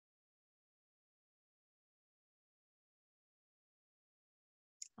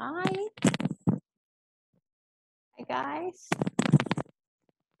Hi. Hi, guys.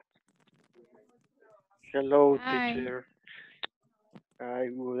 Hello, Hi. teacher. Hi,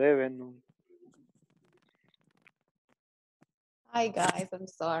 good evening. Hi, guys. I'm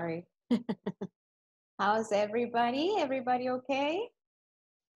sorry. How's everybody? Everybody okay?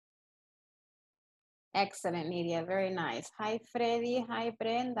 Excellent, Lydia. Very nice. Hi, Freddy. Hi,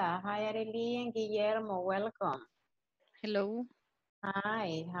 Brenda. Hi, Arely and Guillermo. Welcome. Hello.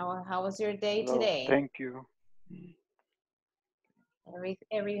 Hi. How was your day Hello, today? thank you.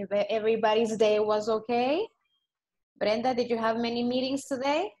 Everybody's day was okay? Brenda, did you have many meetings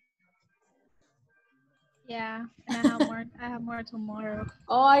today? Yeah, and I have more tomorrow.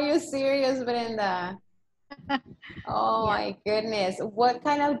 Oh, are you serious, Brenda? Oh, Yeah. my goodness. What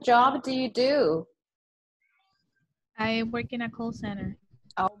kind of job do you do? I work in a call center.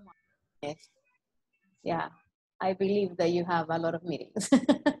 Oh, my goodness. Yeah, I believe that you have a lot of meetings.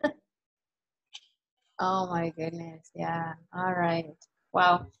 Oh my goodness. Yeah. All right.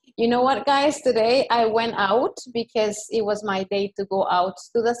 Wow. You know what, guys? Today I went out because it was my day to go out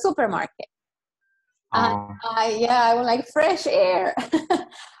to the supermarket. And Oh, I was like fresh air.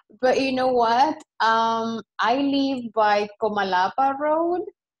 But you know what? I live by Comalapa Road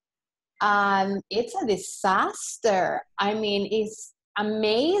and it's a disaster. I mean, it's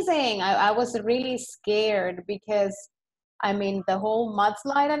amazing. I was really scared because I mean, the whole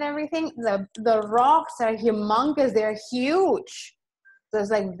mudslide and everything, the rocks are humongous. They're huge. So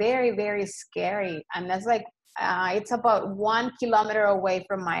it's like very, very scary. And that's like, it's about 1 kilometer away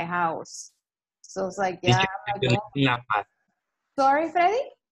from my house. So it's like, yeah, teacher, I'm do you like, live in La Paz? sorry, Freddy?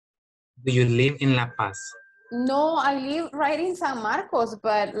 Do you live in La Paz? No, I live right in San Marcos,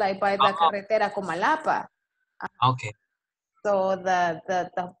 but like by the Oh, carretera Comalapa. okay. So the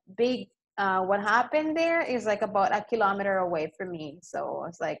big what happened there is like about 1 kilometer away from me. So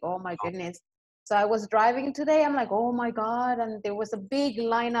it's like, oh my goodness. So I was driving today. I'm like, oh my God. And there was a big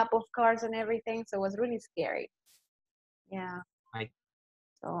lineup of cars and everything. So it was really scary. Yeah. I,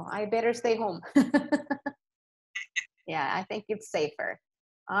 So I better stay home. Yeah, I think it's safer.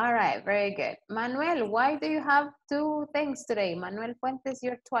 All right, very good. Manuel, why do you have two things today? Manuel Fuentes,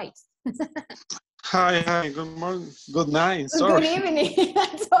 you're twice. Hi, good morning, good night, Good sorry. evening.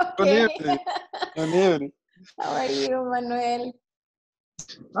 That's Good okay. evening, good evening. How are you, Manuel?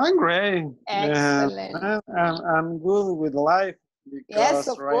 I'm great. Excellent. I'm good with life Yes, because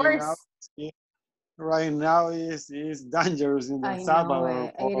of course. right now is dangerous in El I know Salvador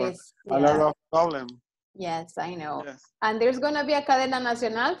it. It for is. a lot Yeah. of problem. Yes, I know. Yes, And there's going to be a cadena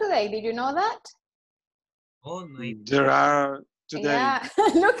nacional today. Did you know that? oh, no. there are today. Yeah.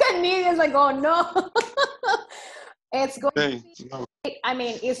 Look at me. It's like, oh no. It's going. Today, no. I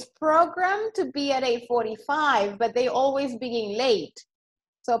mean, it's programmed to be at 8:45, but they always being late.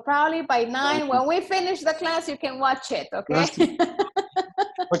 So probably by 9, when we finish the class, you can watch it. Okay. Last-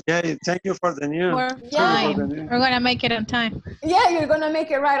 Okay, thank you for the news. We're Thank you for Yeah. the fine. news. We're gonna make it on time. Yeah, you're gonna make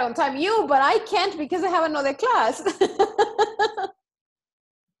it right on time. You, but I can't because I have another class.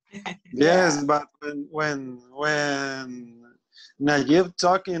 Yeah. Yes, but when Najib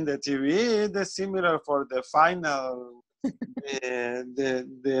talk in the TV, it's similar for the final,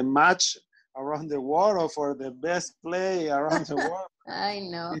 the match around the world or for the best play around the world. I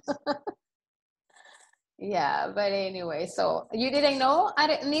know. It's, Yeah, but anyway, so you didn't know,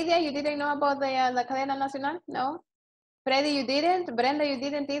 Nidia, you didn't know about the La Cadena Nacional? No? Freddy, you didn't? Brenda, you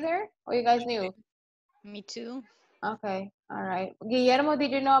didn't either? Or you guys knew? Me too. Okay, all right. Guillermo,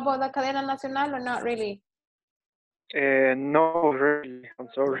 did you know about the Cadena Nacional or not really? No, really, I'm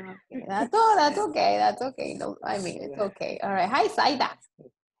sorry. Okay, that's okay, that's okay. No, I mean, it's Yeah. okay. All right, hi, Saida.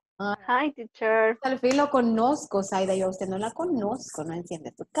 All right. Hi, teacher. Al fin lo conozco, Saida, yo a usted no la conozco, no enciende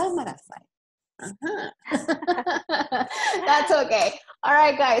tu cámara, Saida. That's okay. All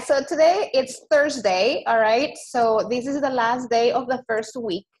right, guys. So today it's Thursday. All right. So this is the last day of the first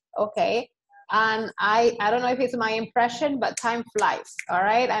week. Okay. And I don't know if it's my impression, but time flies. All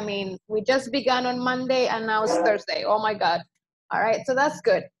right. I mean, we just began on Monday and now it's Thursday. Oh my God. All right. So that's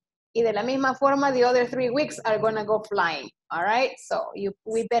good. Y de la misma forma, the other 3 weeks are gonna go flying. All right. So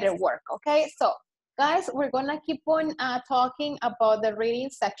we better work. Okay. So guys, we're gonna keep on talking about the reading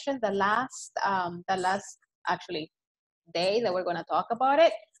section, the last actually day that we're gonna talk about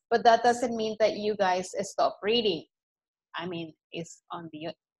it, but that doesn't mean that you guys stop reading. I mean, it's on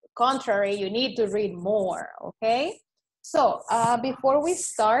the contrary, you need to read more, okay? So before we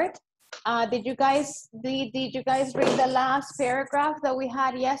start, did you guys read the last paragraph that we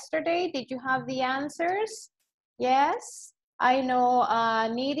had yesterday? Did you have the answers? Yes? I know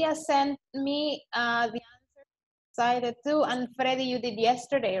Nidia sent me the answer Excited too. And Freddie, you did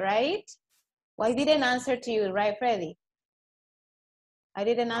yesterday, right? Well, I didn't answer to you, right, Freddie? I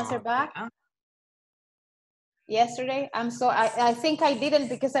didn't answer back yesterday. I think I didn't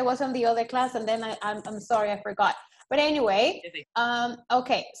because I was on the other class, and then I'm sorry, I forgot. But anyway,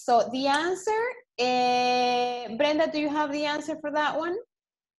 okay, so the answer, Brenda, do you have the answer for that one?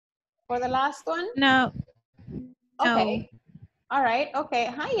 For the last one? No. Okay. All right. Okay.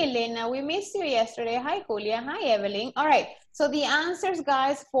 Hi, Elena. We missed you yesterday. Hi, Julia. Hi, Evelyn. All right. So the answers,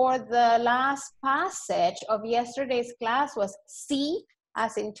 guys, for the last passage of yesterday's class was C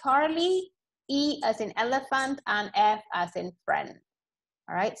as in Charlie, E as in elephant, and F as in friend.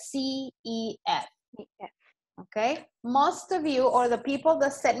 All right. C, E, F. Okay. Most of you, or the people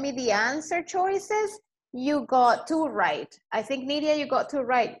that sent me the answer choices, you got 2 right. I think, Nydia, you got 2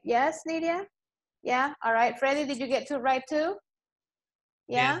 right. Yes, Nydia? Yeah. All right. Freddie, did you get 2 right too?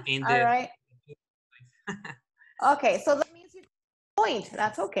 Yeah. All right. Okay, so that means you have a point.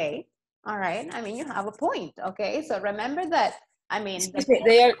 That's okay. All right. I mean, you have a point. Okay. So remember that. I mean,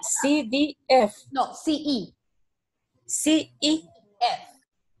 they are C, D, F. No, C, E. C, E, F.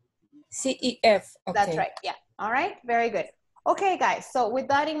 C, E, F. Okay. That's right. Yeah. All right. Very good. Okay, guys. So with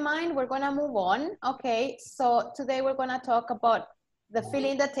that in mind, we're going to move on. Okay. So today we're going to talk about the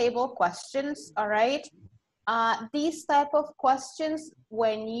filling the table questions. All right. These type of questions,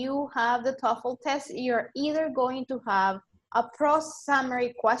 when you have the TOEFL test, you're either going to have a prose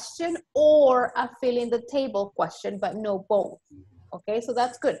summary question or a fill in the table question, but no both. Okay, so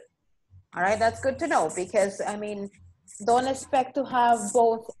that's good. All right, that's good to know, because I mean, don't expect to have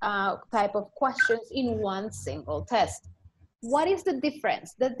both type of questions in one single test. What is the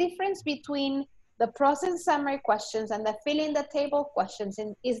difference? The difference between the process summary questions and the fill in the table questions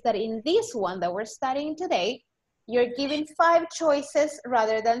is that in this one that we're studying today, you're given 5 choices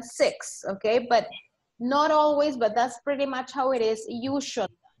rather than 6, okay? But not always, but that's pretty much how it is usually.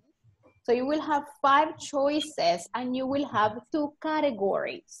 So you will have 5 choices and you will have 2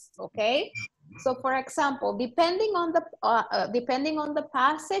 categories, okay? So for example, depending on the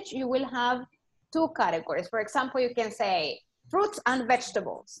passage, you will have 2 categories. For example, you can say fruits and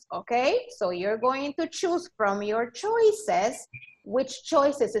vegetables, okay? So you're going to choose from your choices which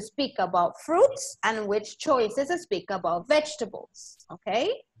choices speak about fruits and which choices speak about vegetables, okay?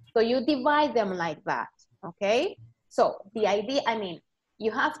 So you divide them like that, okay? So the idea, I mean,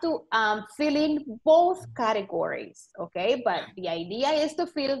 you have to fill in both categories, okay? But the idea is to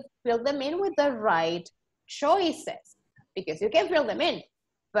fill them in with the right choices, because you can fill them in,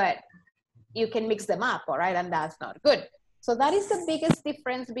 but you can mix them up, all right? And that's not good. So that is the biggest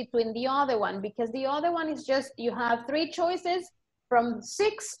difference between the other one, because the other one is just, you have 3 choices. From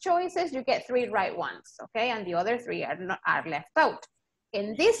 6 choices, you get 3 right ones, okay? And the other 3 are left out.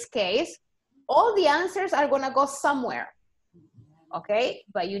 In this case, all the answers are gonna go somewhere, okay?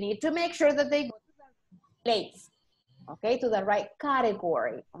 But you need to make sure that they go to the right place, okay? To the right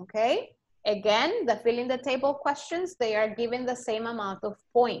category, okay? Again, the fill in the table questions, they are given the same amount of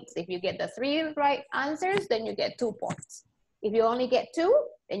points. If you get the 3 right answers, then you get 2 points. If you only get 2,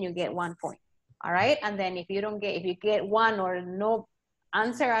 then you get 1 point. All right, and then if you get 1 or no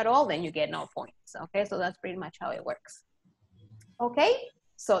answer at all, then you get no points. Okay, so that's pretty much how it works. Okay,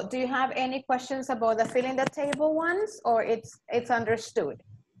 so do you have any questions about the fill in the table ones, or it's understood?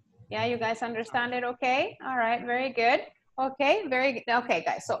 Yeah, you guys understand it? Okay, all right, very good. Okay, very good. Okay,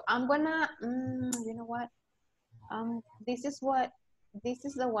 guys, so I'm gonna, you know what? This is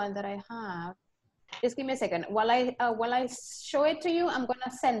the one that I have. Just give me a second. While I show it to you, I'm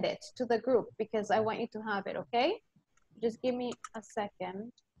gonna send it to the group because I want you to have it, okay? Just give me a second.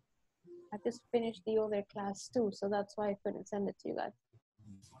 I just finished the other class too, so that's why I couldn't send it to you guys.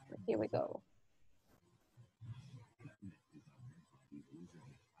 But here we go.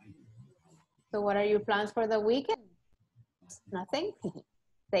 So what are your plans for the weekend? Nothing?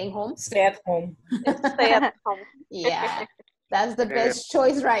 Staying home? Stay at home. Stay at home. Yeah, that's the best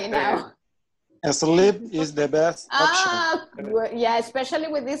choice right now. Sleep is the best option. Yeah, especially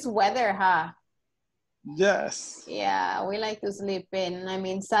with this weather, huh? Yes. Yeah, we like to sleep in. I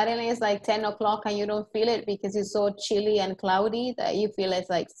mean, suddenly it's like 10 o'clock and you don't feel it because it's so chilly and cloudy that you feel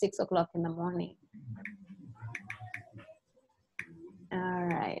it's like 6 o'clock in the morning. All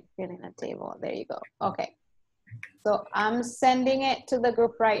right, filling the table. There you go. Okay. So I'm sending it to the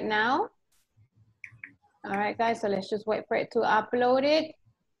group right now. All right, guys, so let's just wait for it to upload it.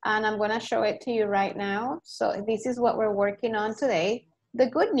 And I'm gonna show it to you right now. So this is what we're working on today. The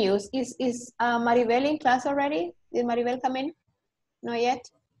good news is Maribel in class already? Did Maribel come in? Not yet?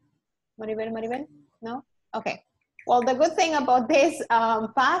 Maribel? No? Okay. Well, the good thing about these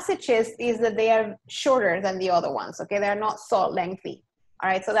passages is that they are shorter than the other ones, okay? They're not so lengthy, all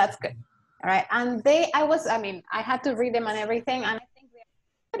right? So that's good, all right? And I had to read them and everything, and I think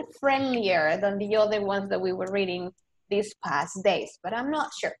they're a bit friendlier than the other ones that we were reading these past days, but I'm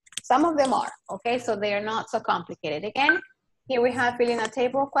not sure. Some of them are, okay? So they are not so complicated. Again, here we have filling a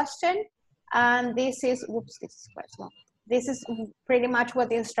table question, and this is, whoops, this is quite small. This is pretty much what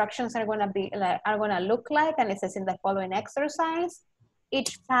the instructions are going to look like, and it says in the following exercise,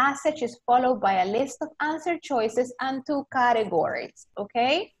 each passage is followed by a list of answer choices and 2 categories,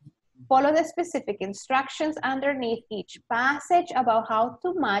 okay? Follow the specific instructions underneath each passage about how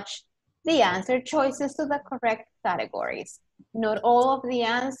to match the answer choices to the correct categories. Not all of the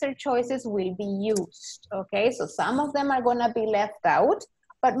answer choices will be used, okay? So some of them are going to be left out,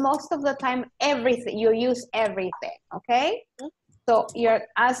 but most of the time, you use everything, okay? So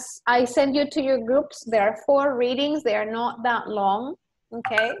as I send you to your groups, there are 4 readings. They are not that long,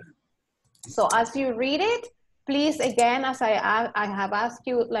 okay? So as you read it, please, again, as I have asked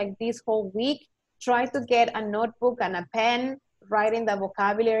you like this whole week, try to get a notebook and a pen, write in the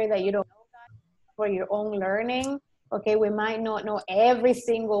vocabulary that you don't know for your own learning, okay? We might not know every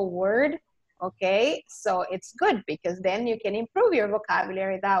single word, okay? So it's good because then you can improve your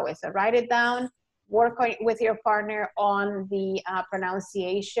vocabulary that way. So write it down, work with your partner on the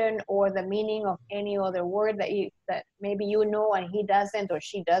pronunciation or the meaning of any other word that maybe you know and he doesn't or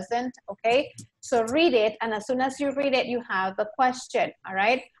she doesn't, okay? So read it, and as soon as you read it, you have the question, all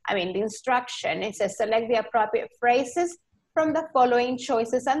right? The instruction, it says select the appropriate phrases from the following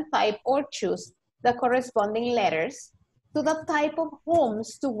choices and type, or choose the corresponding letters to the type of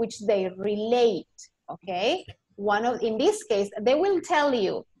homes to which they relate, okay? In this case, they will tell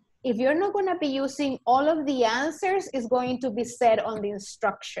you, if you're not gonna be using all of the answers, it's going to be said on the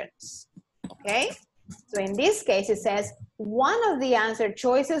instructions, okay? So in this case, it says, one of the answer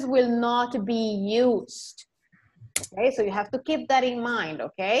choices will not be used, okay? So you have to keep that in mind,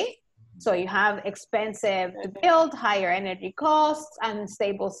 okay? So you have expensive to build, higher energy costs,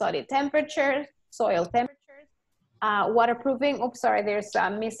 unstable soil temperatures, waterproofing, oops, sorry, there's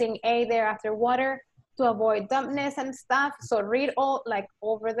a missing A there after water, to avoid dampness and stuff. So read all, like,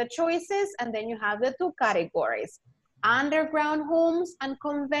 over the choices, and then you have the 2 categories, underground homes and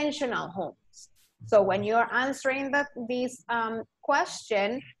conventional homes. So when you're answering this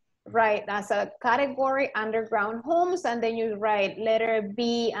question, write as a category underground homes, and then you write letter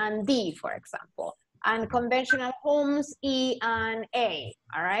B and D, for example, and conventional homes, E and A,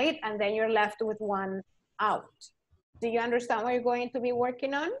 all right? And then you're left with 1 out. Do you understand what you're going to be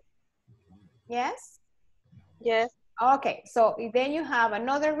working on? Yes? Yes. Okay, so then you have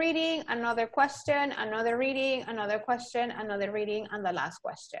another reading, another question, another reading, another question, another reading, and the last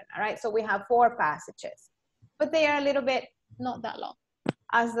question, all right? So we have 4 passages, but they are a little bit, not that long,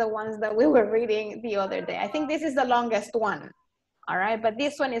 as the ones that we were reading the other day. I think this is the longest one, all right? But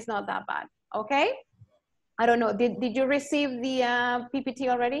this one is not that bad, okay? I don't know, did you receive the PPT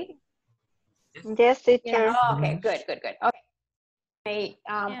already? Yes, teacher. Yeah, okay, good. Okay.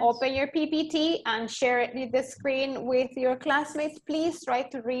 Yes. Open your PPT and share the screen with your classmates. Please try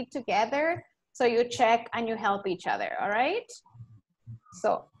to read together so you check and you help each other, all right?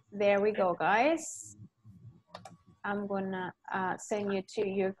 So there we go, guys. I'm gonna send you to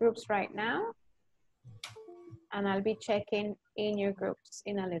your groups right now, and I'll be checking in your groups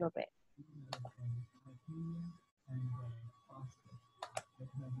in a little bit.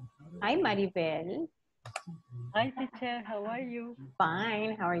 Hi, Maribel. Hi, teacher. How are you?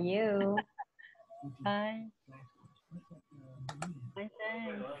 Fine, how are you? Fine. Fine,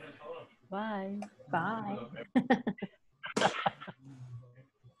 thanks. Bye. Bye.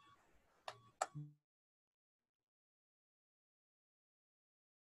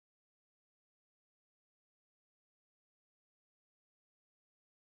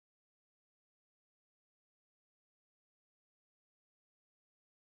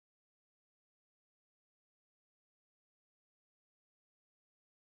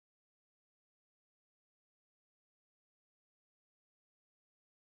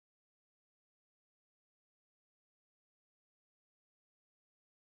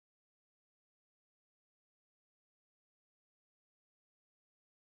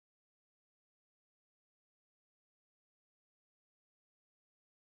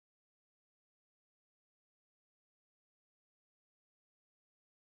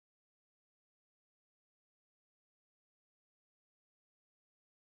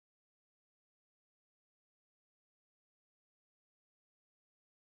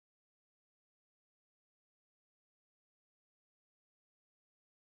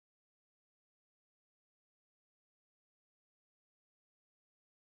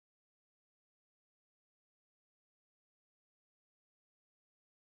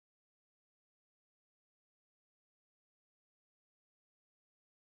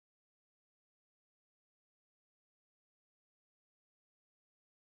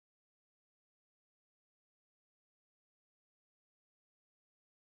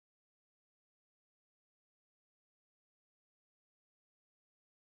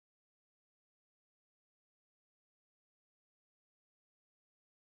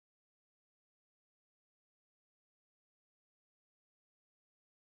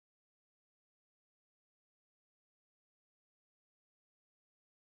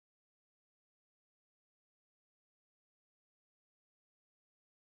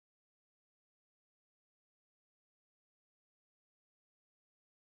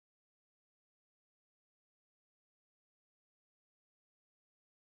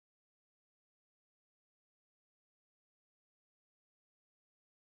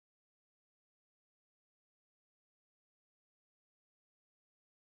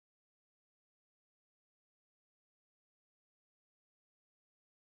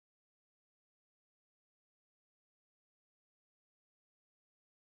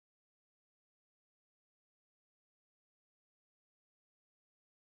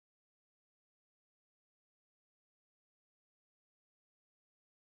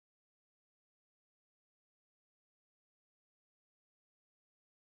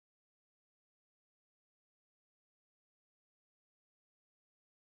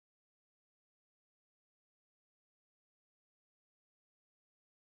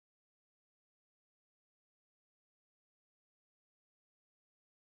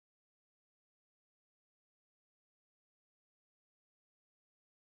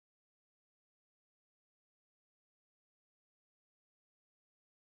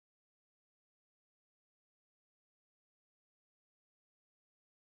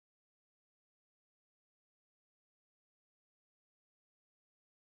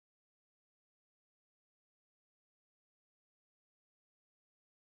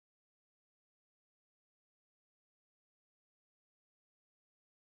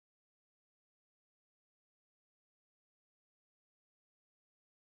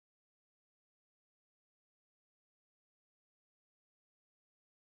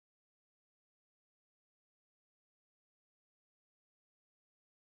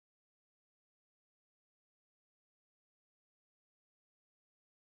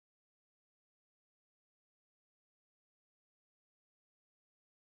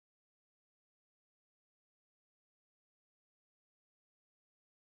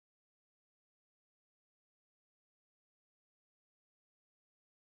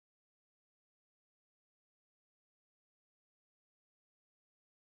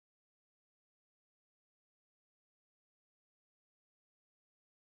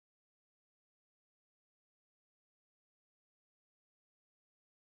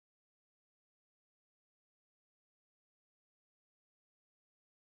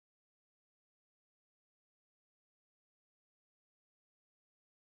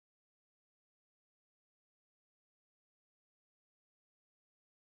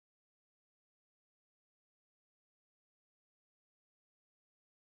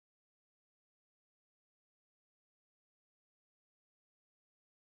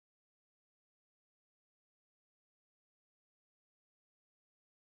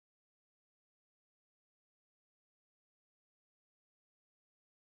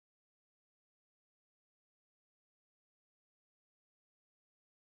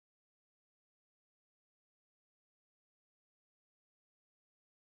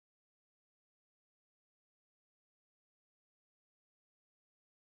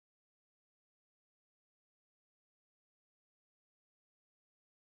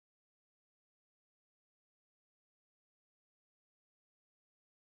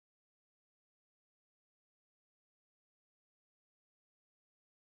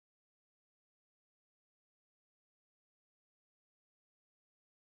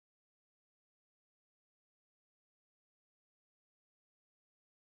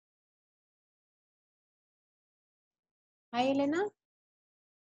 Hi, Elena.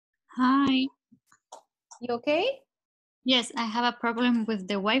 Hi. You okay? Yes, I have a problem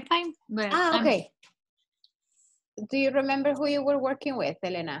with the Wi-Fi, but Okay. Do you remember who you were working with,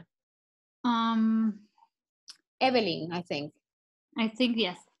 Elena? Evelyn, I think. I think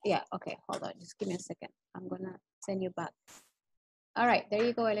yes. Yeah, okay, hold on. Just give me a second. I'm gonna send you back. All right, there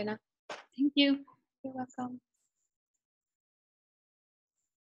you go, Elena. Thank you. You're welcome.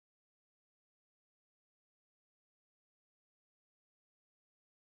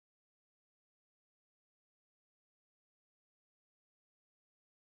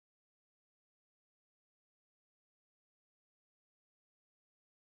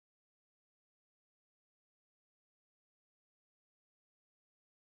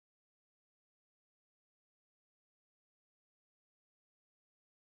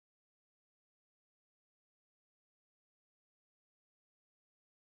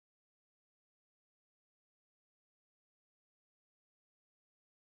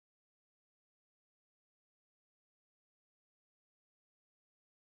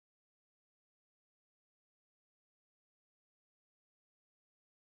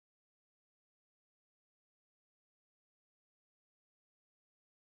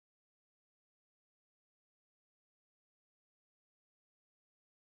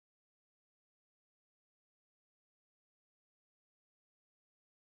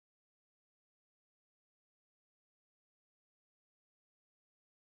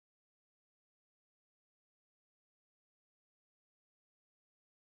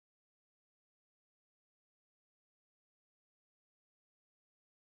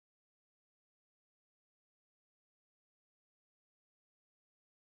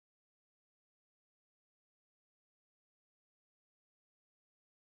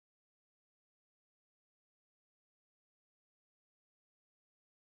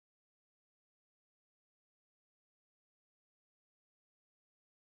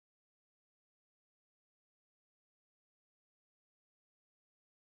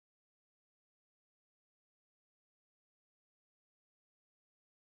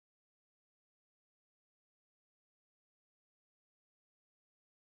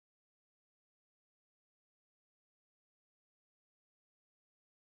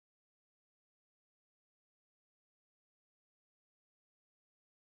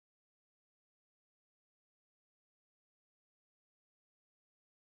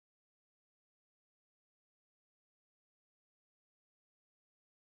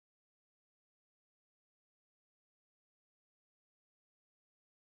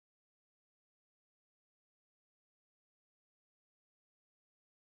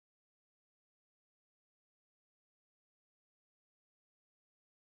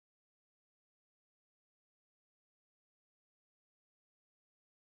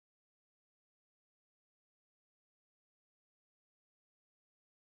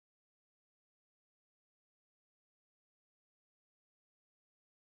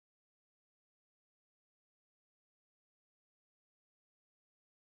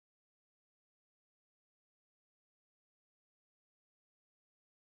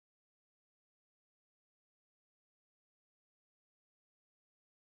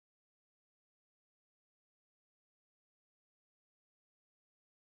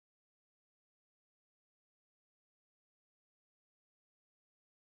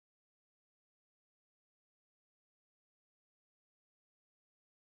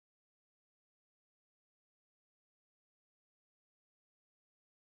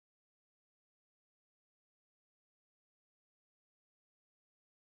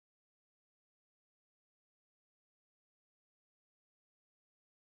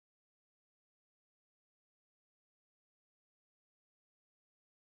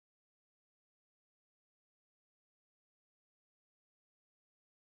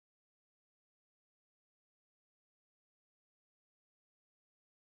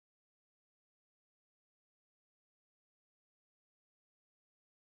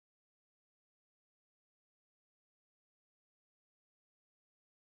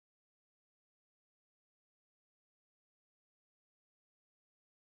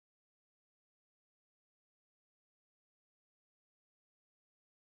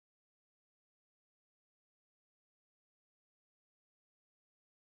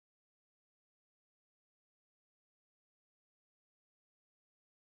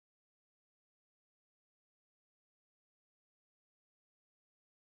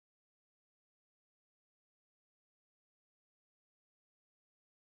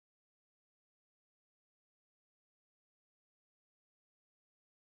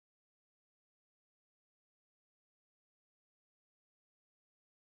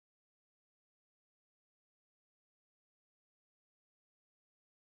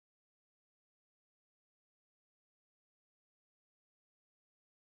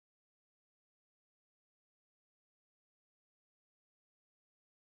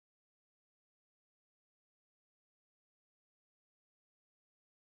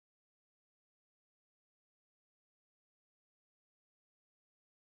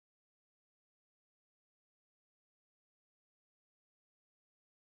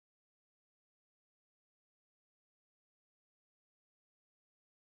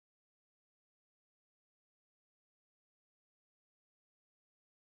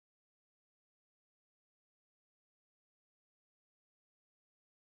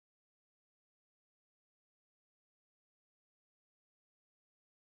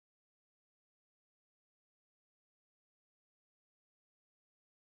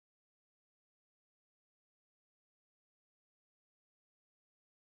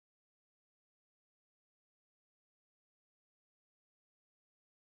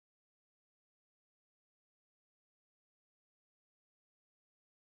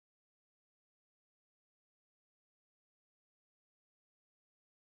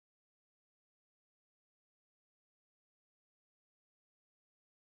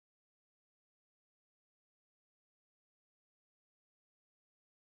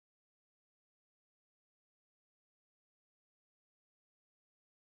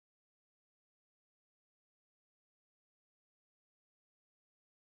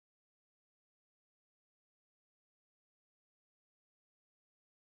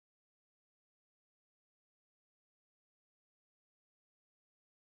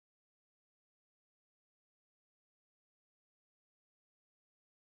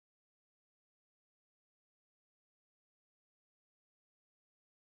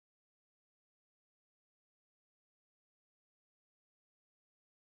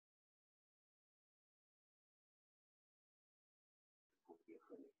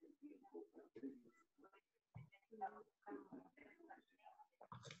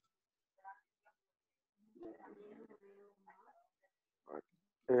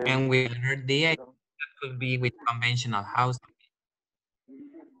 And with letter D, I think that could be with conventional house.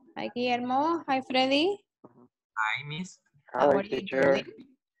 Hi, Guillermo. Hi, Freddy. Hi, Miss. How Hi, are you teacher. doing?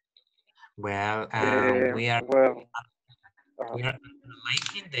 Well, we are Well,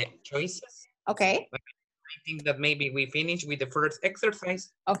 liking the choices. Okay. I think that maybe we finish with the first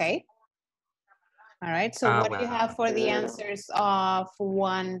exercise. Okay. All right. So what do you Well, have for the answers of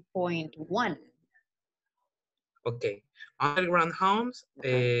 1.1? okay. Underground homes,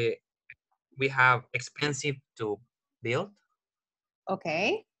 we have expensive to build,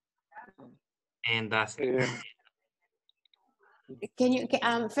 Okay. and that's it. Can you,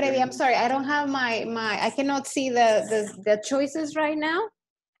 Freddy, I'm sorry, I don't have I cannot see the choices right now.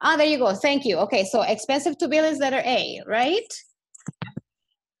 Ah, there you go. Thank you. Okay, so expensive to build is letter A, right?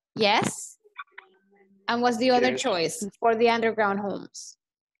 Yes. And what's the other Yes. choice for the underground homes?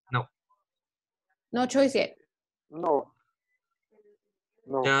 No. No choice yet. No.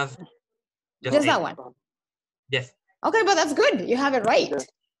 No. Just A. that one. Yes. Okay, but that's good. You have it right. Yes.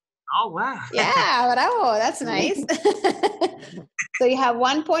 Oh, wow. Yeah, bravo. That's nice. So you have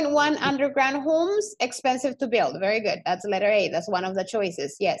 1.1 underground homes, expensive to build. Very good. That's letter A. That's one of the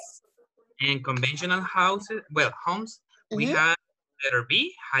choices. Yes. And conventional houses, well, homes, we have letter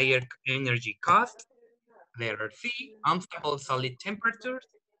B, higher energy cost, letter C, unstable solid temperatures,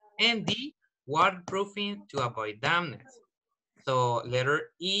 and D, waterproofing to avoid dampness. So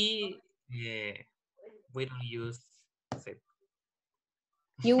letter E, we don't use it.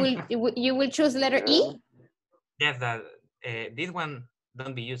 You will choose letter E? Yes, that this one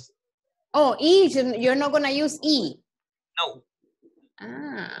don't be used. Oh, E, you're not gonna use E. No.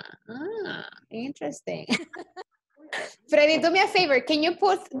 Interesting. Freddy, do me a favor. Can you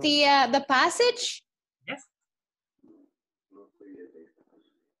put the passage? Yes.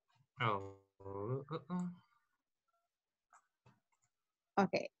 Oh.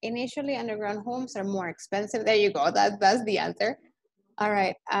 Okay. Initially, underground homes are more expensive. There you go. That's the answer. All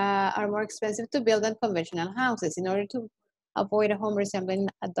right. Are more expensive to build than conventional houses. In order to avoid a home resembling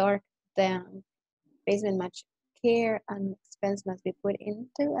a dark, damp basement, much care and expense must be put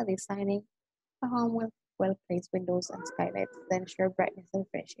into designing a home with well-placed windows and skylights that ensure brightness and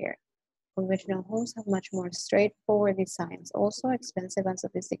fresh air. Conventional homes have much more straightforward designs. Also, expensive and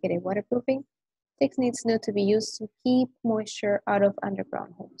sophisticated waterproofing techniques need to be used to keep moisture out of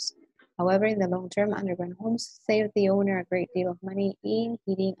underground homes. However, in the long term, underground homes save the owner a great deal of money in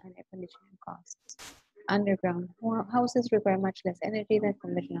heating and air conditioning costs. Underground houses require much less energy than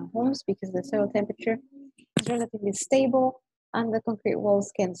conventional homes because the soil temperature is relatively stable and the concrete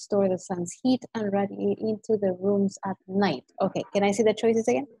walls can store the sun's heat and radiate into the rooms at night. Okay, can I see the choices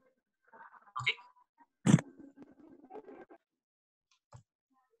again?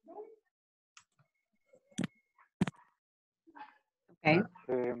 Okay.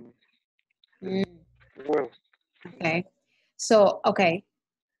 Well. Okay. So, okay.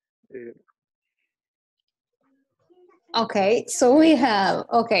 Okay, so we have,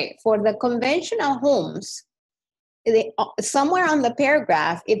 okay, for the conventional homes, somewhere on the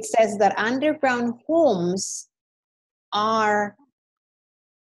paragraph, it says that underground homes are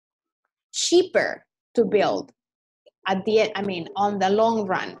cheaper to build at the end, I mean, on the long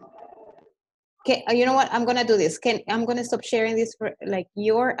run. Okay, you know what? I'm gonna do this. I'm gonna stop sharing this for like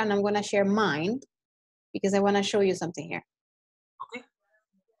and I'm gonna share mine because I wanna show you something here. Okay.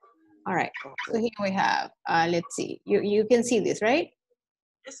 All right. So here we have. Let's see. You can see this, right?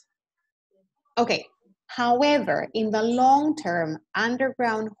 Yes. Okay. However, in the long term,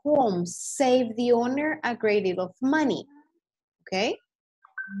 underground homes save the owner a great deal of money. Okay.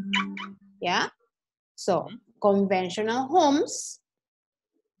 Yeah. So conventional homes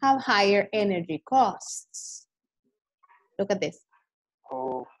have higher energy costs. Look at this.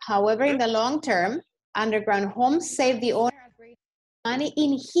 Oh. However, in the long term, underground homes save the owner a great deal of money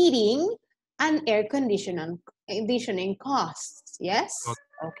in heating and air conditioning costs. Yes?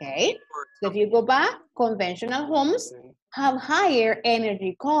 Okay. So if you go back, conventional homes have higher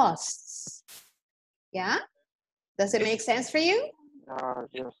energy costs. Yeah? Does it make sense for you?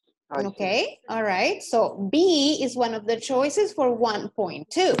 Yes. Okay, all right. So B is one of the choices for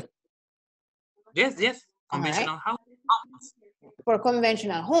 1.2. Yes, yes. Conventional homes. For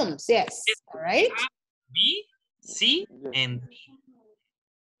conventional homes, yes. All right. B, C, and D.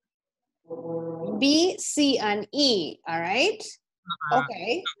 B, C, and E. All right.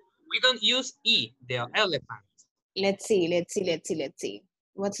 Okay. We don't use E, the elephant. Let's see.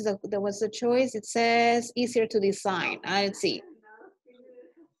 What's the choice? It says easier to design. Let's see.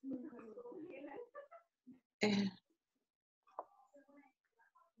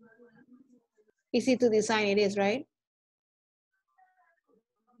 Easy to design it is, right?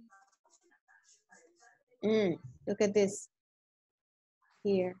 Look at this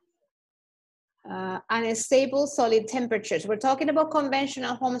here. Unstable solid temperatures. We're talking about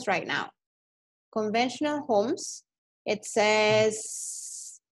conventional homes right now. Conventional homes, it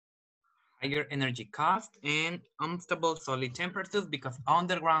says higher energy cost and unstable solid temperatures because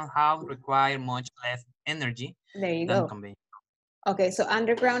underground house require much less energy there you than go. conventional. Okay, so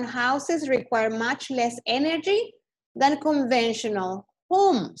underground houses require much less energy than conventional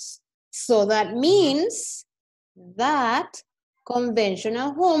homes. So that means that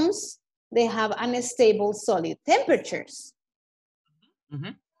conventional homes, they have unstable solid temperatures.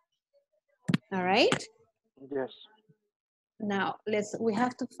 All right? Yes. Now, we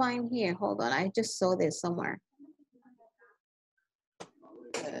have to find here, hold on, I just saw this somewhere.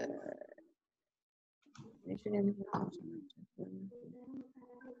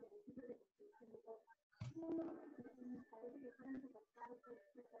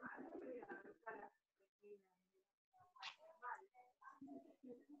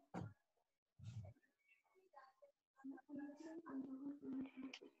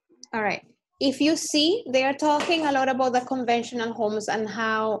 All right. If you see, they are talking a lot about the conventional homes and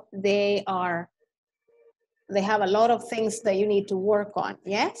how they have a lot of things that you need to work on,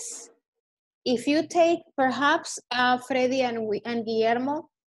 yes? If you take perhaps Freddy and Guillermo,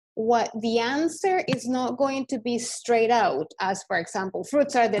 what the answer is not going to be straight out as, for example,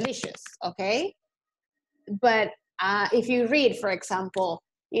 fruits are delicious, okay? But if you read, for example,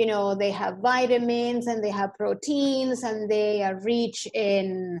 you know, they have vitamins and they have proteins and they are rich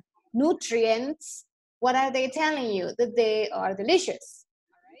in nutrients, what are they telling you? That they are delicious.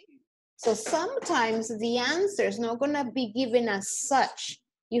 So sometimes the answer is not going to be given as such.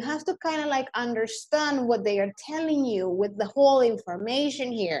 You have to kind of like understand what they are telling you with the whole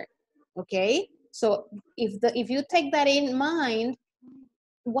information here, okay? So if you take that in mind,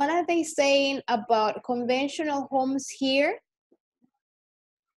 what are they saying about conventional homes here?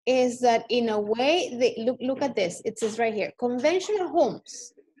 Is that in a way, they look at this, it says right here, conventional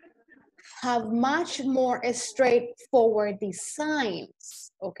homes have much more straightforward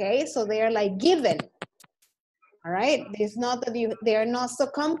designs, okay? So they are like given, all right? It's not that they are not so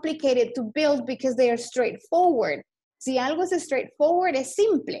complicated to build because they are straightforward. Si algo es straightforward, es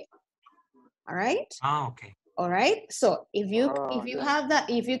simple, all right? Ah, okay. All right, so if you have that,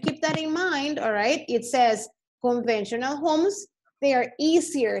 if you keep that in mind, all right, it says conventional homes, they are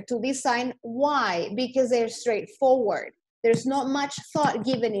easier to design. Why? Because they're straightforward. There's not much thought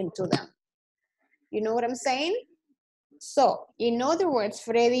given into them. You know what I'm saying? So, in other words,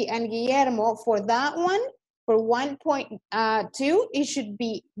 Freddy and Guillermo, for that one, for 1.2, it should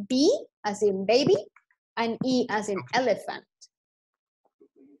be B as in baby and E as in elephant.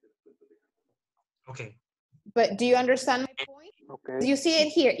 Okay. But do you understand my point? Okay. You see it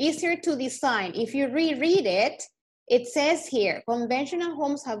here, easier to design. If you reread it, it says here, conventional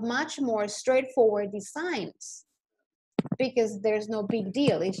homes have much more straightforward designs because there's no big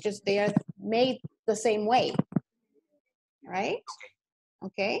deal. It's just they are made the same way, right?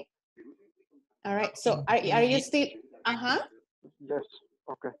 Okay. All right, so are you still, Yes,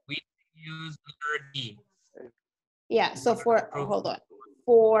 okay. We use letter D. Yeah, so for, hold on.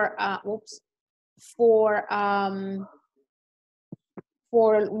 For, for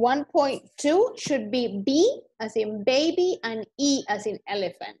 1.2 should be B as in baby and E as in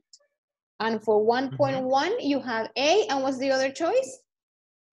elephant. And for 1.1, you have A, and what's the other choice?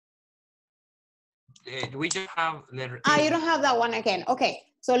 We just have letter Ah, A. you don't have that one again. Okay,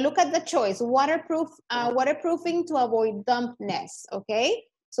 so look at the choice. Waterproofing to avoid dampness, okay?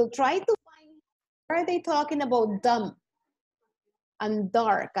 So try to find, where are they talking about damp and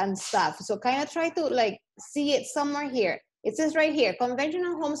dark and stuff? So kind of try to like see it somewhere here. It says right here,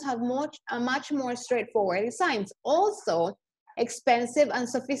 conventional homes have much more straightforward designs. Also, expensive and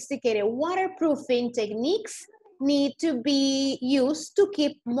sophisticated waterproofing techniques need to be used to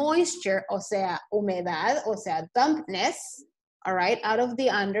keep moisture, o sea, humedad, o sea, dampness, all right, out of the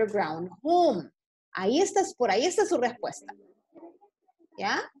underground home. Por ahí está su respuesta.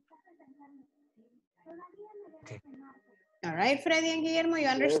 ¿Ya? Okay. All right, Freddy and Guillermo, you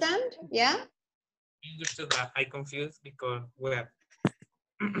understand? Yes. Yeah? I understood that. I confused because, well,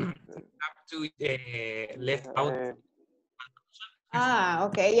 have to left out. Ah,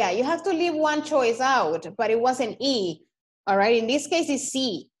 okay, yeah, you have to leave one choice out, but it wasn't E. All right, in this case, it's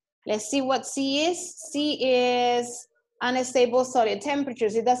C. Let's see what C is. C is unstable solid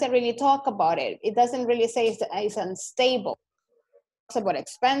temperatures. It doesn't really talk about it. It doesn't really say it's unstable. about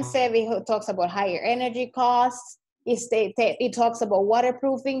expensive, it talks about higher energy costs, it talks about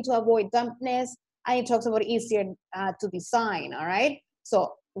waterproofing to avoid dampness, and it talks about easier to design, all right?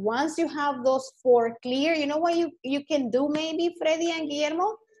 So once you have those 4 clear, you know what you can do maybe, Freddy and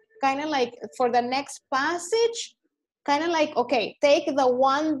Guillermo? Kind of like for the next passage, kind of like, okay, take the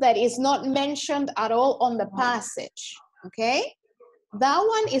one that is not mentioned at all on the passage, okay? That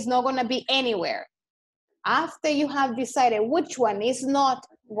one is not gonna be anywhere. After you have decided which one is not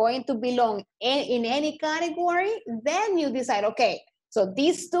going to belong in any category, then you decide, okay, so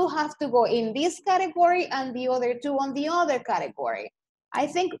these 2 have to go in this category and the other 2 on the other category. I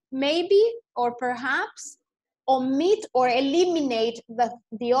think maybe or perhaps omit or eliminate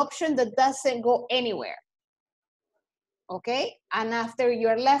the option that doesn't go anywhere. Okay, and after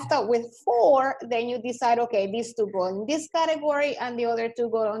you're left out with 4, then you decide, okay, these 2 go in this category and the other 2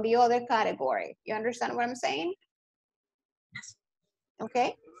 go on the other category. You understand what I'm saying?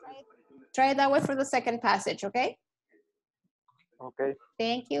 Okay, try it that way for the second passage, okay? Okay.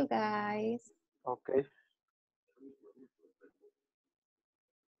 Thank you, guys. Okay.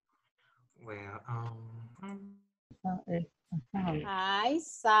 Well, Hi,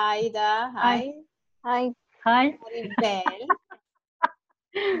 Saida. Hi. Hi. Hi. Maribel.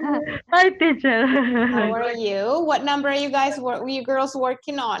 Hi, teacher. How are you? What number are you girls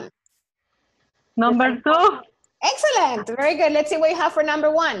working on? Number 2. Excellent. Very good. Let's see what you have for number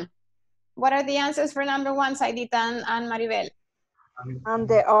 1. What are the answers for number 1, Saidita and Maribel? And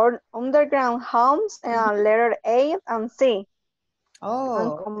the underground homes, letter A and C. And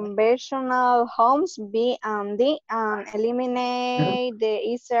Oh, conventional homes, B and D, and eliminate the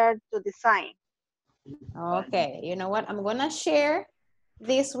easier to design. okay. You know what? I'm gonna share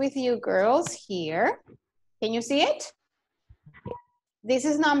this with you girls here. Can you see it? This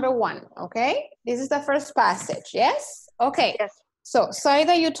is number 1, okay? This is the first passage, yes? Okay. Yes. So,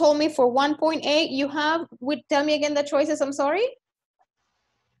 Saida, you told me for 1.8, you have, tell me again the choices, I'm sorry?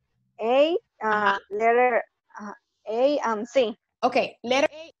 A, letter A and C. Okay, letter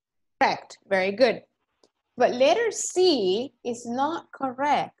A, correct, very good. But letter C is not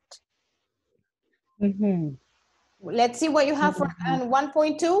correct. Mm-hmm. Let's see what you have for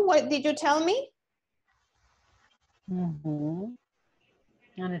 1.2. What did you tell me? Mm-hmm.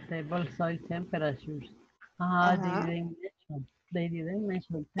 Unstable soil temperatures. They didn't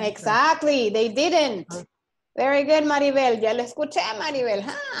mention temperature. Exactly, they didn't. Very good, Maribel. Ya lo escuché, Maribel.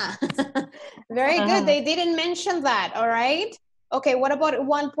 Huh? Very good. They didn't mention that, all right? Okay, what about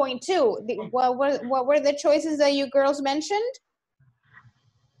 1.2? What were the choices that you girls mentioned?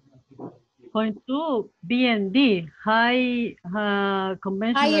 Point 2, B and D, high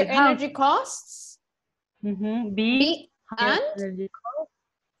conventional Higher house. energy costs. B, B higher and? energy cost.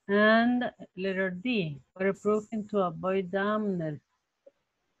 And letter D, waterproofing to avoid dampness.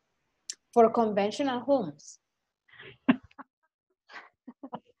 For conventional homes.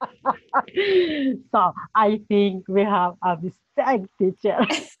 So I think we have a mistake, teacher.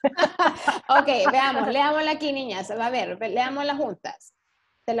 Ok, veamos, leámosla aquí, niñas. A ver, leámosla juntas.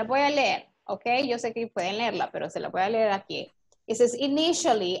 Se la voy a leer, ok? Yo sé que pueden leerla, pero se la voy a leer aquí. It says,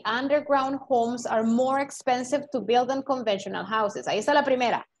 initially, underground homes are more expensive to build than conventional houses. Ahí está la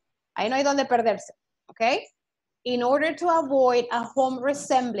primera. Ahí no hay donde perderse, ok? In order to avoid a home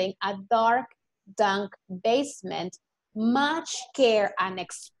resembling a dark, dank basement, much care and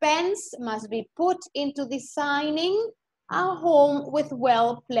expense must be put into designing a home with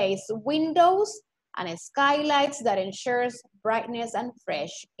well-placed windows and skylights that ensures brightness and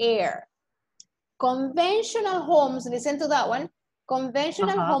fresh air. Conventional homes, listen to that one,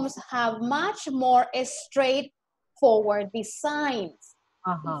 conventional homes have much more straightforward designs.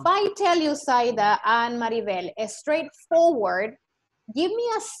 If I tell you, Saida and Maribel, straightforward, give me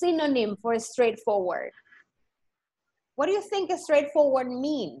a synonym for straightforward. What do you think straightforward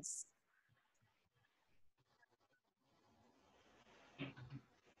means?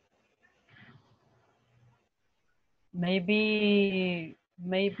 Maybe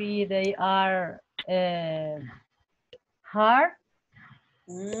they are hard,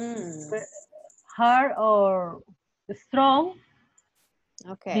 hard or strong.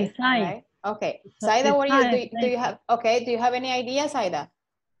 Okay. Design. Right. Okay. So Saida, what design, do you have? Okay. Do you have any ideas, Saida?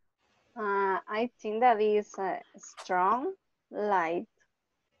 I think that is strong, light.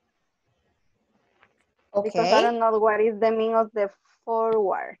 Okay. Because I don't know what is the meaning of the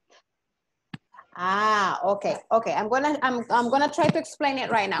forward. Ah, okay. Okay. I'm gonna try to explain it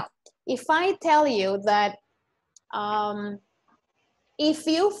right now. If I tell you that if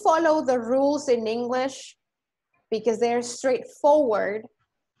you follow the rules in English because they're straightforward,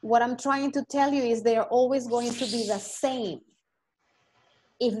 what I'm trying to tell you is they're always going to be the same.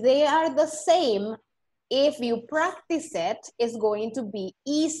 If they are the same, if you practice it, it's going to be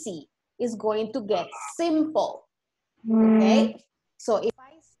easy. It's going to get simple. Okay? So if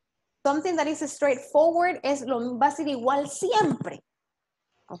something that is straightforward va a ser igual siempre.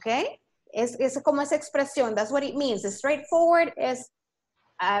 Okay? Es como esa expresión. That's what it means. Straightforward is,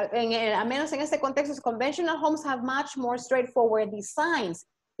 a menos en este contexto, conventional homes have much more straightforward designs.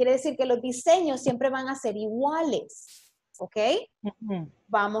 Quiere decir que los diseños siempre van a ser iguales. ¿Ok?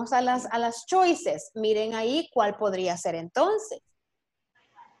 Vamos a las choices. Miren ahí cuál podría ser entonces.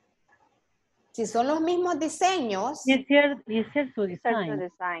 Si son los mismos diseños. Easier to design.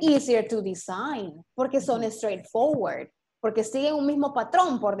 Easier to design. Porque son straightforward. Porque siguen un mismo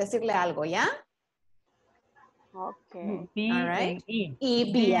patrón, por decirle algo, ¿ya? Okay. B All right. and E.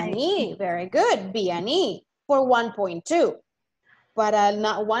 Y B and E. Very good. B and E. For 1.2. Para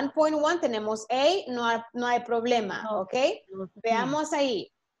 1.1 tenemos A, no hay problema, No, ¿ok? no, Veamos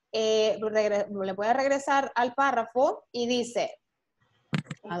ahí. Le voy a regresar al párrafo y dice,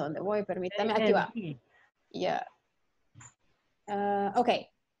 ¿a dónde voy? Permítame, aquí va. Yeah. Okay.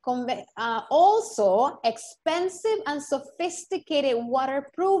 Also, expensive and sophisticated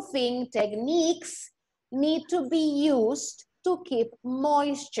waterproofing techniques need to be used to keep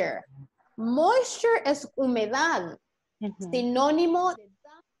moisture. Moisture es humedad. Sinónimo de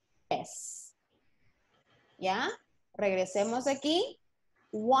dampness. ¿Ya? Regresemos aquí.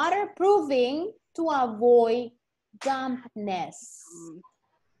 Waterproofing to avoid dampness.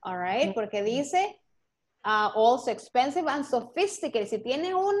 All right, porque dice also expensive and sophisticated. Si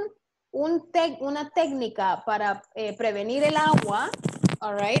tiene una técnica para prevenir el agua,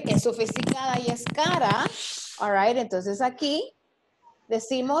 all right, es sofisticada y es cara, all right, entonces aquí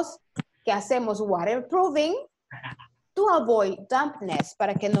decimos que hacemos waterproofing to avoid dampness,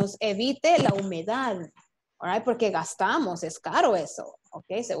 para que nos evite la humedad, all right, porque gastamos, es caro eso,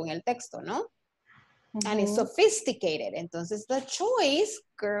 ok, según el texto, ¿no? And it's sophisticated. Entonces, the choice,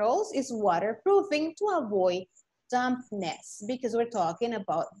 girls, is waterproofing to avoid dampness, because we're talking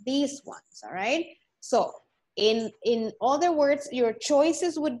about these ones, all right? So, in other words, your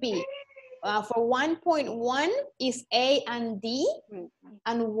choices would be, for 1.1 is A and D,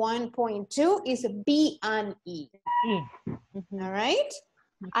 and 1.2 is B and E. All right?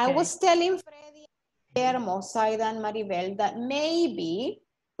 Okay. I was telling Freddy, Guillermo, Saida, and Maribel that maybe,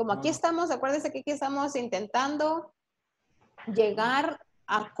 como aquí estamos, acuérdense que aquí estamos intentando llegar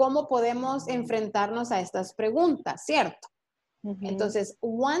a cómo podemos enfrentarnos a estas preguntas, ¿cierto? Entonces,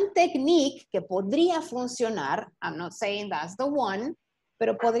 one technique que podría funcionar, I'm not saying that's the one,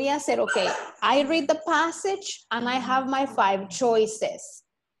 pero podría ser, okay, I read the passage and I have my 5 choices.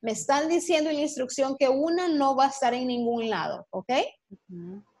 Me están diciendo en la instrucción que una no va a estar en ningún lado, ¿ok?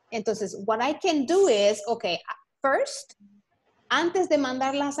 Entonces, what I can do is, okay, first, antes de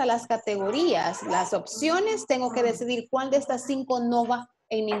mandarlas a las categorías, las opciones, tengo que decidir cuál de estas 5 no va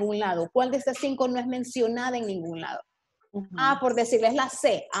en ningún lado, cuál de estas 5 no es mencionada en ningún lado. Por decirles la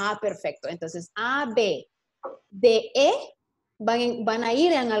C. Perfecto. Entonces, A, B, D, E van a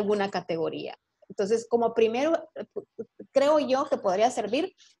ir en alguna categoría. Entonces, como primero, creo yo que podría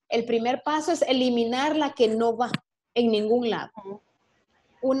servir, el primer paso es eliminar la que no va en ningún lado.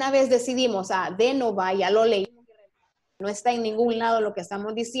 Una vez decidimos, D no va, ya lo leí, no está en ningún lado lo que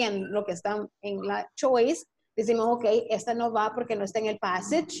estamos diciendo, lo que está en la choice, decimos, ok, esta no va porque no está en el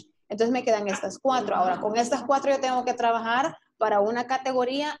passage, entonces me quedan estas 4. Ahora, con estas 4 yo tengo que trabajar para una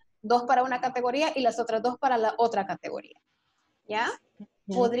categoría, 2 para una categoría y las otras 2 para la otra categoría. ¿Ya?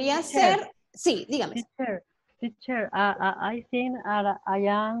 Podría ser, sí, dígame. Teacher, I think I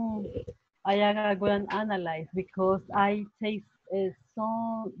am a good analyst because I take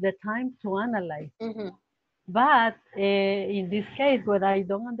the time to analyze. But in this case, when I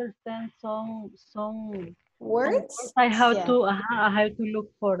don't understand some words, I have to look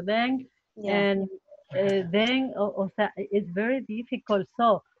for them, and then it's very difficult.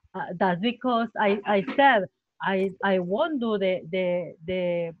 So that's because I said I won't do the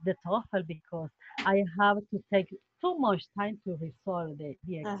TOEFL because I have to take too much time to resolve the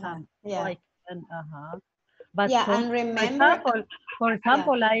exam. So I can, But and remember, for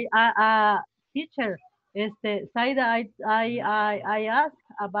example, I teacher. Saida, I asked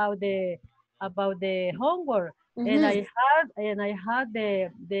about the homework, and I had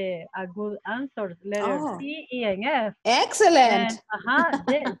the a good answers, letter C, E, and F. Excellent.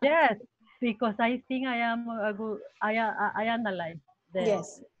 And, yes, because I think I am a good. I analyze the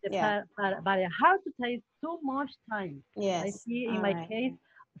but I have to take too much time. Yes. I see in my case,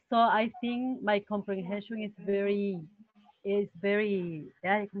 so I think my comprehension is very.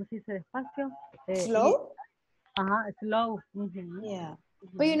 ¿cómo se dice despacio? Slow? Slow. Yeah.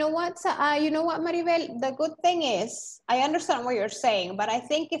 But you know what, Maribel? The good thing is, I understand what you're saying, but I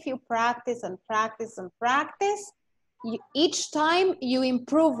think if you practice and practice and practice, each time you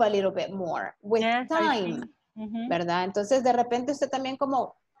improve a little bit more with time, ¿verdad? Entonces, de repente usted también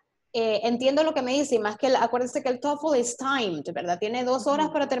como, entiendo lo que me dice, y más que, acuérdese que el TOEFL es timed, ¿verdad? Tiene 2 horas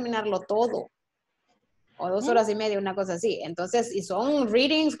para terminarlo todo. O 2 horas y media, una cosa así. Entonces, y son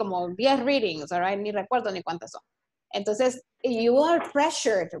readings, como 10 readings, all right? Ni recuerdo ni cuántas son. Entonces, you are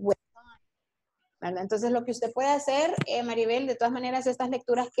pressured with time, ¿verdad? Entonces, lo que usted puede hacer, Maribel, de todas maneras, estas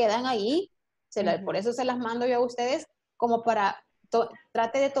lecturas quedan ahí, por eso se las mando yo a ustedes, como para,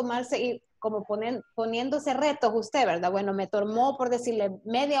 trate de tomarse y como poniéndose retos usted, ¿verdad? Bueno, me tomó, por decirle,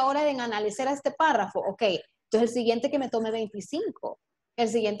 media hora en analizar este párrafo, ok, entonces el siguiente que me tome 25, el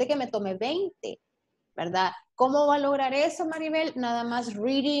siguiente que me tome 20, ¿verdad? ¿Cómo va a lograr eso, Maribel? Nada más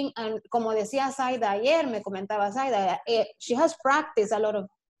reading, and, como decía Zaida ayer, me comentaba Zaida, she has practiced a lot of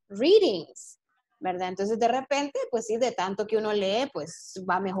readings, ¿verdad? Entonces, de repente, pues sí, de tanto que uno lee, pues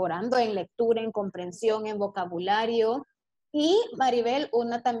va mejorando en lectura, en comprensión, en vocabulario. Y, Maribel,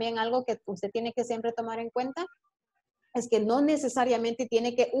 también algo que usted tiene que siempre tomar en cuenta es que no necesariamente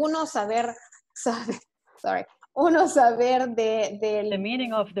tiene que uno saber the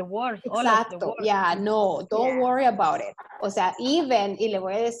meaning of the words. Exacto, yeah, no, don't worry about it. O sea, even, y le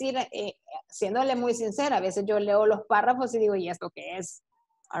voy a decir, siéndole muy sincera, a veces yo leo los párrafos y digo, ¿y esto qué es?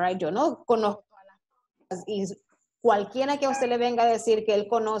 All right, yo no conozco y cualquiera que a usted le venga a decir que él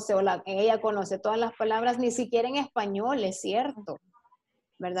conoce o ella conoce todas las palabras, ni siquiera en español, es cierto,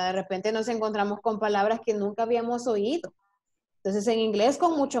 ¿verdad? De repente nos encontramos con palabras que nunca habíamos oído. Entonces, en inglés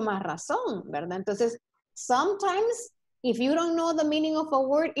con mucho más razón, ¿verdad? Entonces, sometimes, if you don't know the meaning of a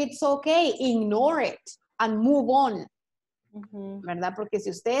word, it's okay, ignore it and move on, ¿verdad? Porque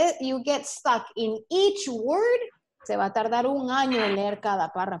si you get stuck in each word, se va a tardar 1 año en leer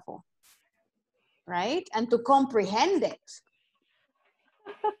cada párrafo, right? And to comprehend it.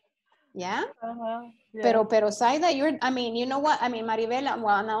 Yeah? Yeah. Pero Zaida, you know what? Maribel,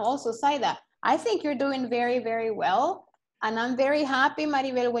 well, now also Zaida, I think you're doing very, very well. And I'm very happy,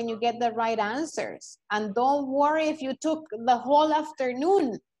 Maribel, when you get the right answers. And don't worry if you took the whole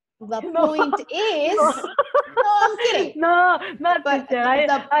afternoon. The point is, no, I'm kidding. No, teacher.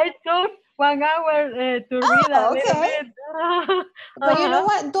 I took 1 hour to read a little bit. But you know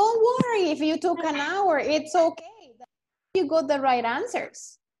what? Don't worry if you took an hour. It's okay. You got the right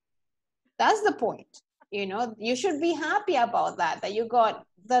answers. That's the point. You know, you should be happy about that you got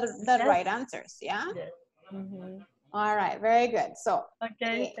the right answers, yeah? Yes. All right, very good. So,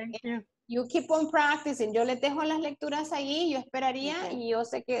 okay, thank you. You keep on practicing. Yo les dejo las lecturas allí, yo esperaría, y yo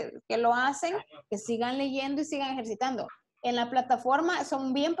sé que lo hacen, que sigan leyendo y sigan ejercitando. En la plataforma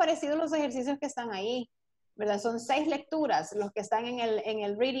son bien parecidos los ejercicios que están ahí, ¿verdad? Son 6 lecturas los que están en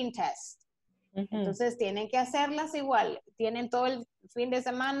el reading test. Entonces tienen que hacerlas igual. Tienen todo el fin de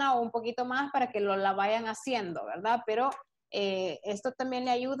semana o un poquito más para que la vayan haciendo, ¿verdad? Pero esto también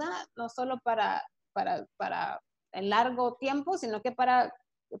le ayuda no solo para el largo tiempo, sino que para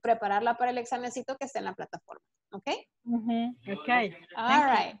prepararla para el examencito que está en la plataforma. ¿Ok? Okay. All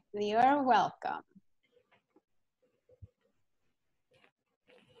right. You're welcome.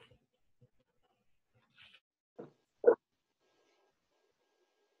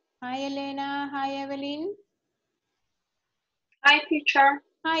 Hi, Elena. Hi, Evelyn. Hi, teacher.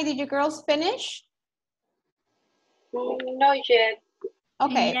 Hi, did you girls finish? Not yet.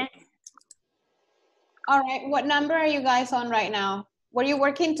 Okay. Yes. All right. What number are you guys on right now? Were you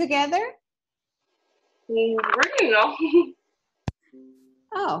working together? Really no.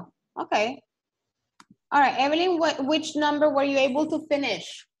 Oh, okay. All right, Evelyn, which number were you able to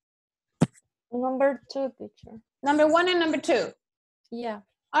finish? Number 2, teacher. Number 1 and number 2? Yeah.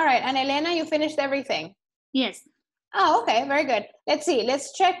 All right, and Elena, you finished everything? Yes. Oh, okay, very good. Let's see,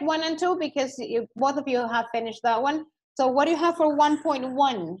 let's check 1 and 2 because both of you have finished that one. So what do you have for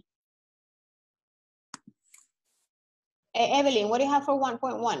 1.1? Evelyn, what do you have for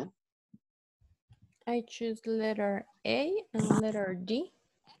 1.1? I choose letter A and letter D.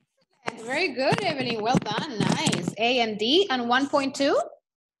 Very good, Evelyn, well done, nice. A and D, and 1.2?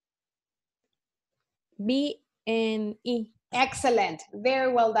 B and E. Excellent,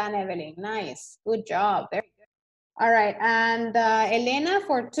 very well done, Evelyn, nice, good job, very good. All right, and Elena,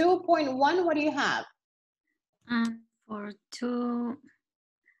 for 2.1, what do you have? For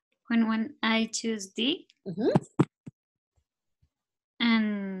 2.1, I choose D.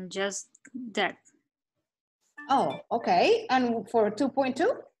 And just that. Oh, okay. And for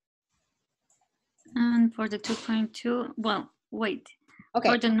 2.2? And for the 2.2, well, wait. Okay.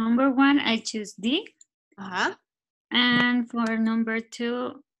 For the number 1, I choose D. Uh-huh. And for number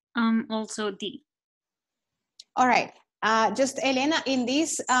 2, also D. All right. Just Elena, in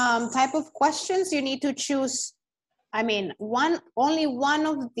these type of questions, you need to choose. I mean, only one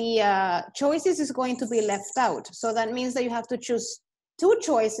of the choices is going to be left out. So that means that you have to choose 2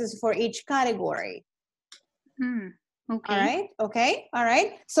 choices for each category. Okay. All right. Okay. All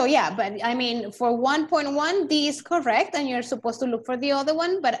right. So yeah, but I mean, for 1.1, D is correct, and you're supposed to look for the other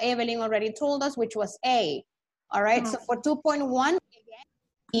one, but Evelyn already told us which was A. All right. So for 2.1,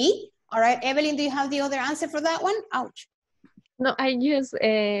 E. All right. Evelyn, do you have the other answer for that one? Ouch. No, I use,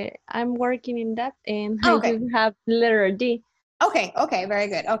 I'm working in that, and I Okay. just have letter D. Okay. Okay. Very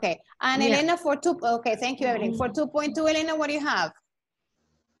good. Okay. And Yeah. Elena for 2. Okay. Thank you, Evelyn. For 2.2, Elena, what do you have?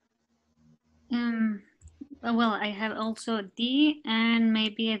 Well, I have also D, and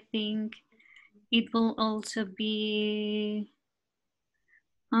maybe I think it will also be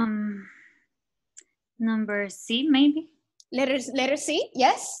number C, maybe. Letter C.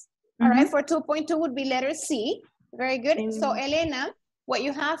 Yes. All right. For 2.2 would be letter C. Very good. So Elena, what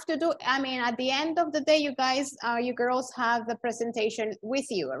you have to do, I mean, at the end of the day, you guys, you girls have the presentation with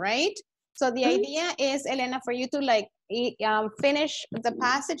you, right? So the idea is, Elena, for you to like finish the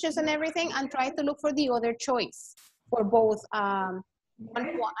passages and everything and try to look for the other choice for both, 2.1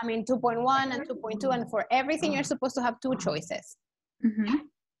 and 2.2, and for everything, you're supposed to have 2 choices.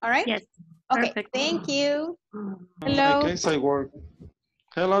 All right? Yes. Okay, Perfect. thank you. Hello. In case I work.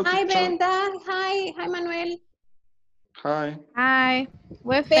 Hello, Hi, teacher. Brenda. Hi. Hi, Manuel. Hi. Hi.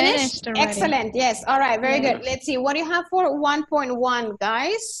 We're Finished? finished already. Excellent. Yes. All right. Very Yeah. good. Let's see. What do you have for 1.1,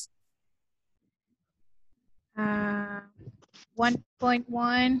 guys?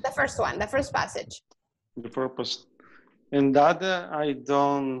 1.1. The first one, the first passage. The purpose. And that I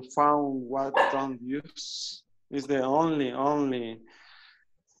don't found what don't use. Is the only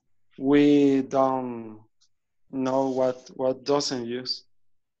we don't know what doesn't use.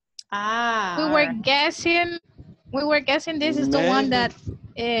 Ah. We were guessing. We were guessing this is the one that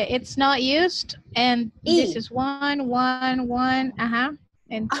it's not used, and this is 1, 1, 1,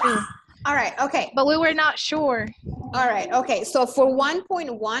 and 2. All right. Okay. But we were not sure. All right. Okay. So for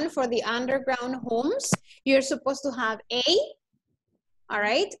 1.1, for the underground homes, you're supposed to have A, all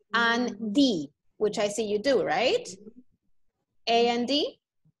right, and D, which I see you do, right? A and D.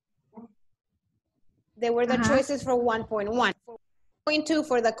 They were the choices for 1.1. For 1.2,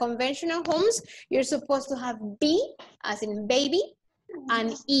 for the conventional homes, you're supposed to have B, as in baby,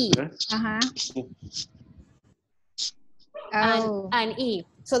 and E. And E.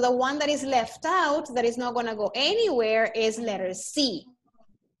 So the one that is left out, that is not going to go anywhere, is letter C.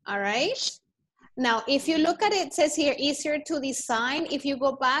 All right? Now, if you look at it, it says here, easier to design. If you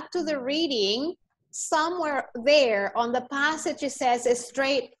go back to the reading, somewhere there on the passage, it says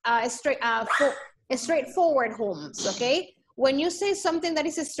straightforward homes, okay? When you say something that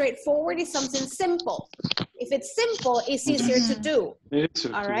is straightforward, it's something simple. If it's simple, it's easier to do.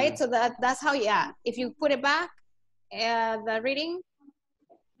 All right, so that's how, yeah. If you put it back, the reading.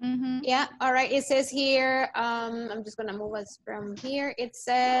 Yeah, all right, it says here, I'm just gonna move us from here. It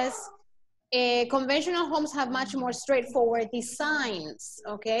says, conventional homes have much more straightforward designs,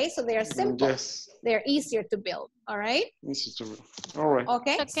 okay? So they are simple. Yes. They're easier to build, all right? Easy to build. All right.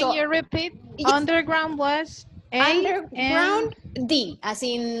 Okay, so can you repeat? Yes. Underground was A, underground and D, as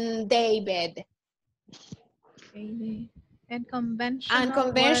in David. And conventional. And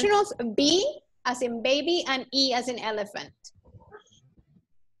conventionals was B, as in baby, and E, as in elephant.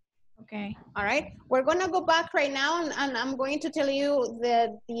 Okay. All right, we're gonna go back right now, and I'm going to tell you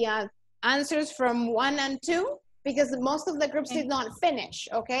the answers from 1 and 2, because most of the groups did not finish,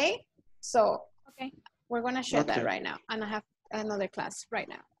 okay? So we're gonna share that right now, and I have another class right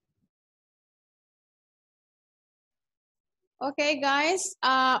now. Okay, guys,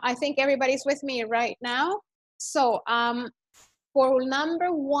 I think everybody's with me right now. So for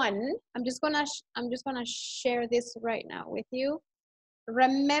number 1, I'm just gonna share this right now with you.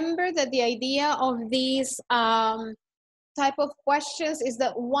 Remember that the idea of these type of questions is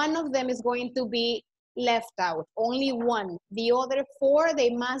that one of them is going to be left out, only one. The other 4,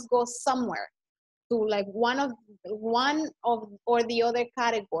 they must go somewhere to like one of or the other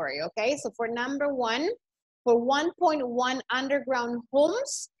category, okay? So for number 1, for 1.1 underground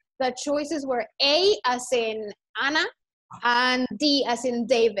homes, the choices were A as in Anna and D as in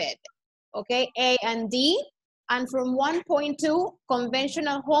David, okay? A and D. And from 1.2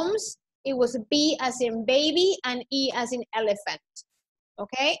 conventional homes, it was B as in baby and E as in elephant.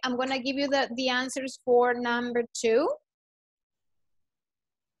 Okay, I'm gonna give you the answers for number 2.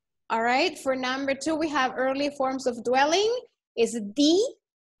 All right, for number 2, we have early forms of dwelling is D.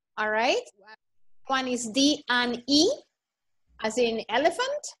 All right, One is D and E, as in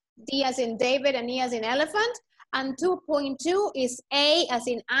elephant, D as in David and E as in elephant, and 2.2 is A as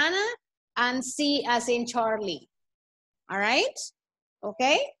in Anna and C as in Charlie. All right?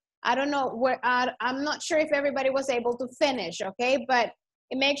 Okay? I don't know where, I'm not sure if everybody was able to finish, okay? But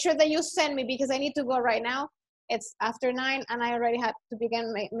make sure that you send me because I need to go right now. It's after 9 and I already have to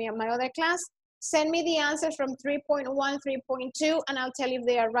begin my other class. Send me the answers from 3.1, 3.2, and I'll tell you if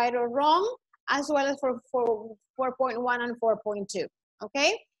they are right or wrong, as well as for 4.1 and 4.2,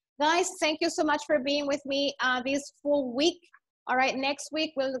 okay? Guys, thank you so much for being with me this full week. All right, next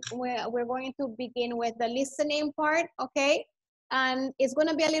week we're going to begin with the listening part, okay? And it's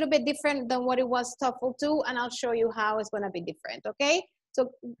gonna be a little bit different than what it was TOEFL 2, and I'll show you how it's gonna be different, okay? So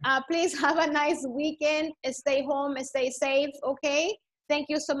please have a nice weekend, stay home, stay safe, okay? Thank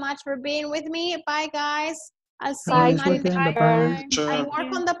you so much for being with me. Bye, guys. I'll see you Nice Monday. weekend. Bye. Bye-bye. And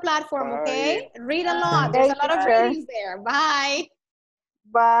work on the platform, Bye. okay? Read a Have a lot. good There's day, a lot of teacher. readings there. Bye.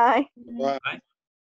 Bye. Bye. Bye.